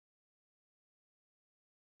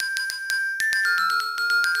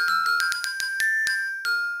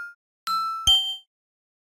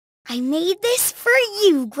I made this for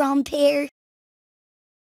you, Grandpère.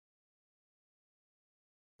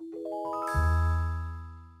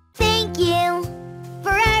 Thank you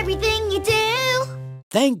for everything you do.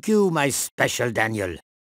 Thank you, my special Daniel.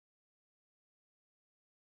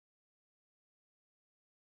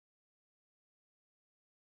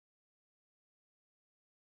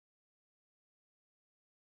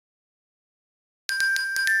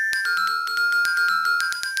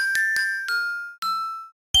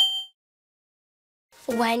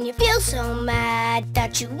 When you feel so mad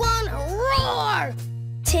that you wanna roar,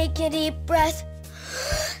 take a deep breath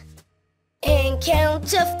and count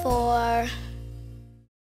to 4.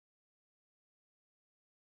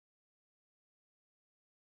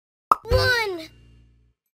 1,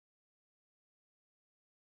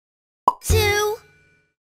 2,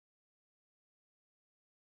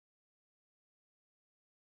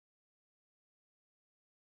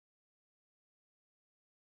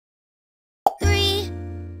 3,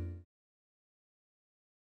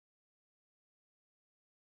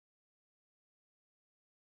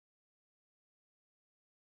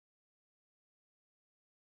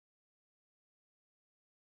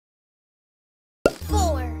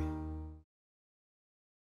 4.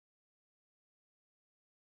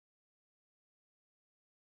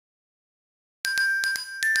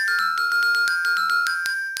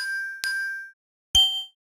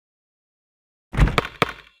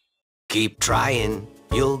 Keep trying,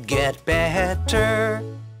 you'll get better.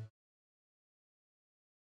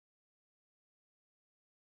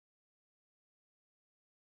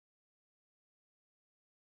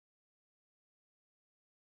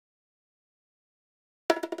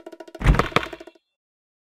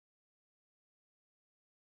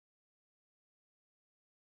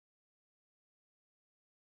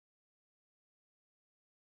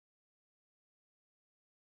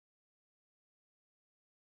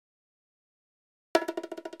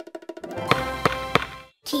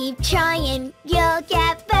 Keep trying, you'll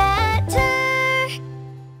get better.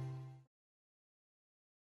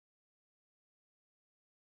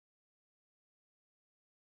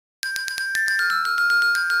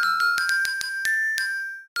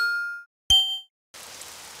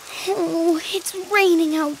 Oh, it's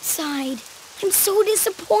raining outside. I'm so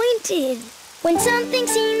disappointed. When something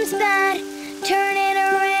seems bad, turn it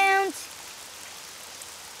around.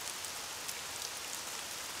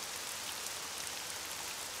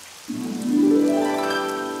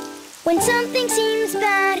 When something seems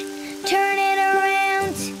bad, turn it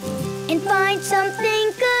around and find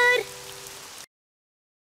something good.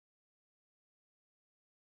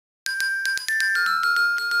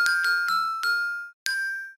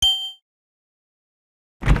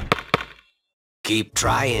 Keep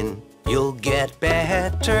trying, you'll get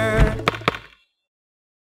better.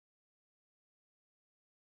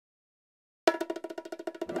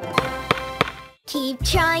 Keep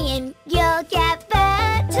trying, you'll get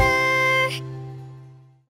better.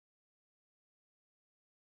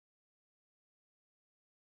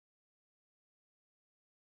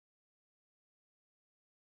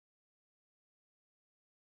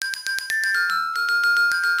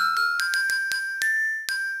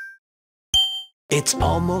 It's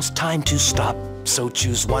almost time to stop, so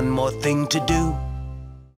choose one more thing to do.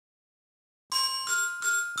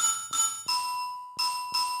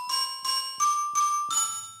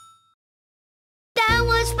 That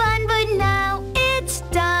was fun, but now it's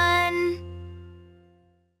done.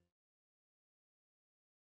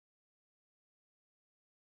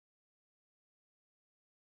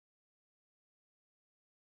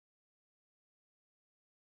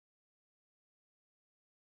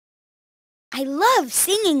 I love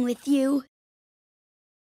singing with you.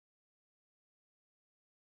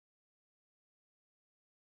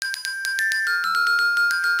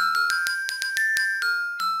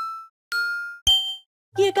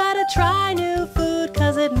 You gotta try new food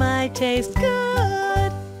 'cause it might taste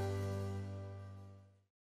good.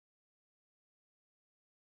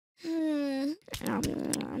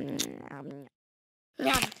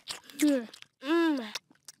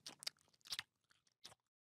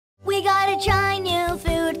 We gotta try new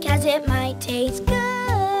food 'cause it might taste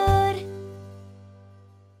good.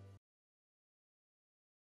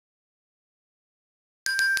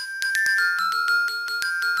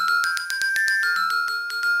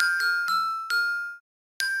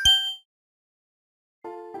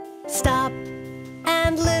 Stop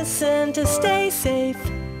and listen to stay safe.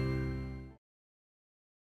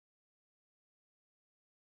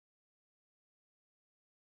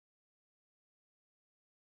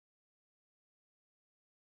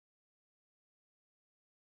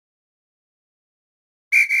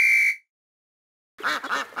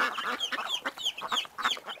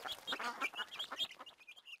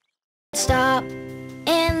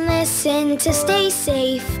 listen to stay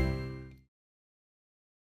safe.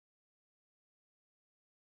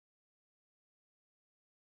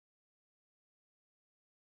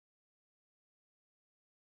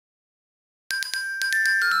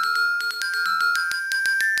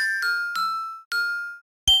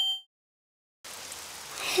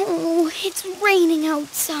 Oh, it's raining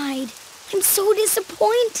outside. I'm so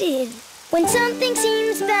disappointed. When something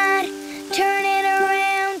seems bad, turn it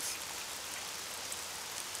around.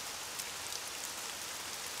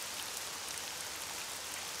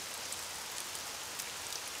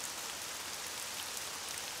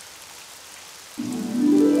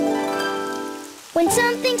 When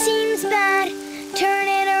something seems bad, turn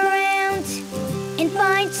it around and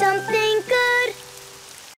find something good.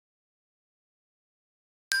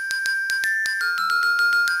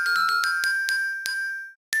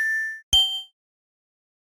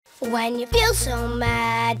 When you feel so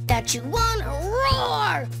mad that you wanna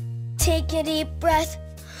roar, take a deep breath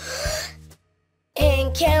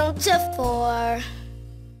and count to 4.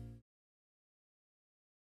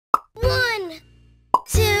 1,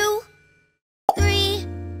 2, 3,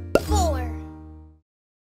 4.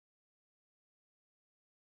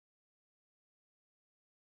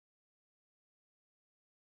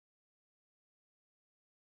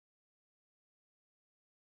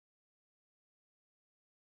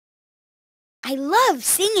 I love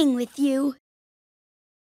singing with you.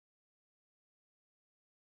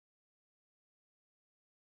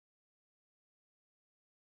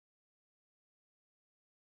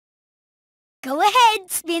 Go ahead,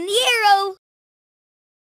 spin the arrow.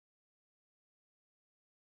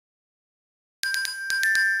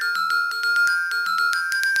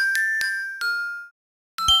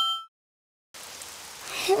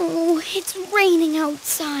 Oh, it's raining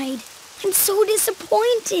outside. I'm so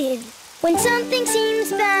disappointed. When something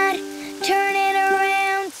seems bad, turn it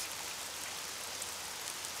around.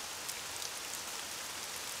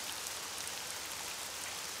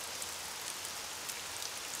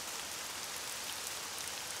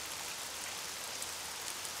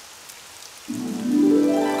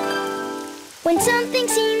 When something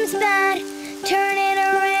seems bad, turn it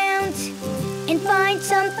around and find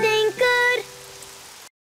something good.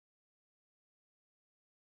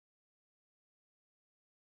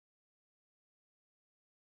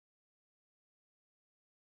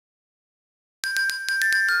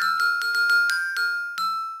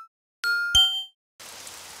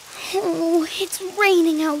 Oh, it's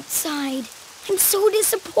raining outside. I'm so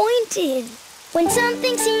disappointed. When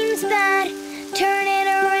something seems bad, turn it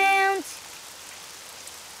around.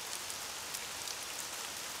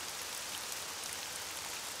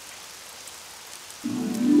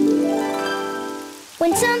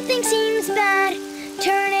 When something seems bad,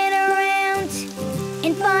 turn it around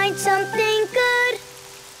and find something good.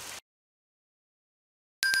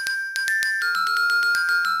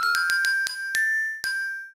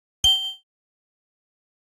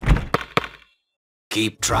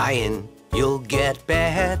 Keep trying, you'll get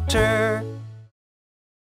better.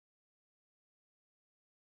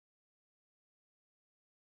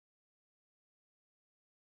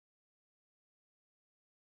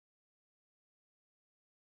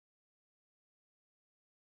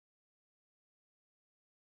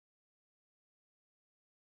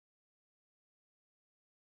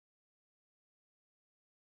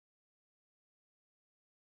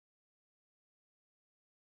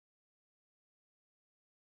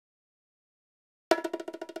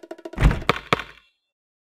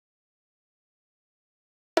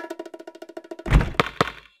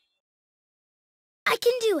 I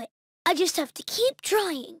can do it. I just have to keep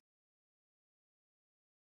trying.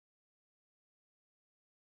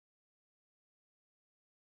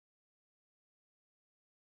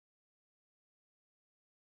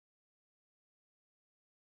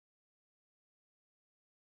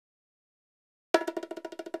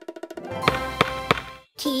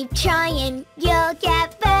 Keep trying, you'll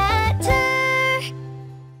get better.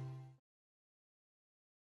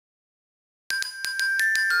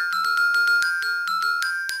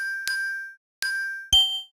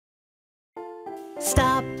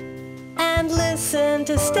 Stop and listen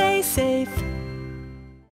to stay safe.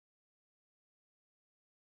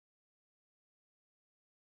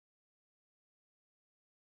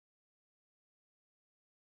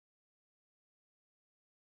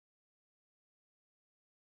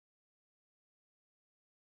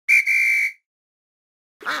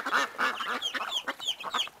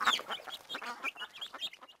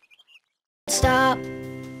 Stop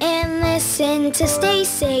and listen to stay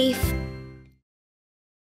safe.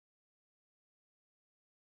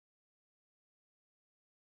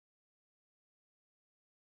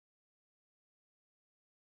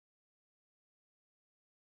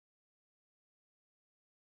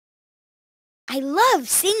 I love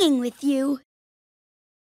singing with you.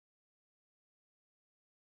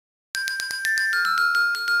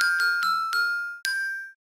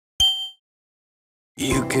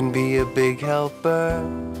 You can be a big helper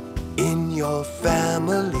in your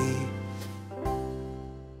family.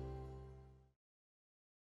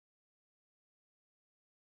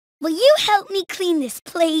 Will you help me clean this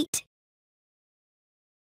plate?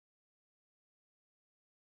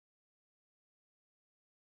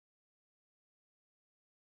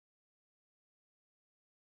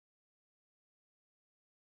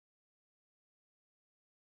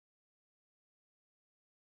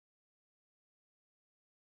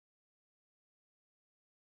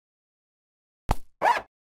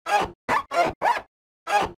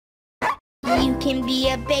 You can be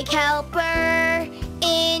a big helper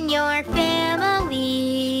in your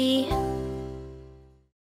family.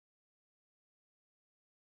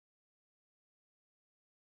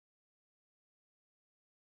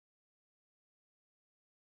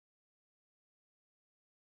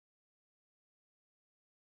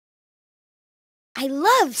 I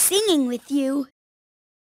love singing with you.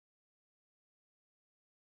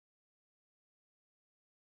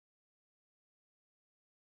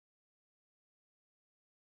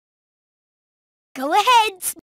 Go ahead.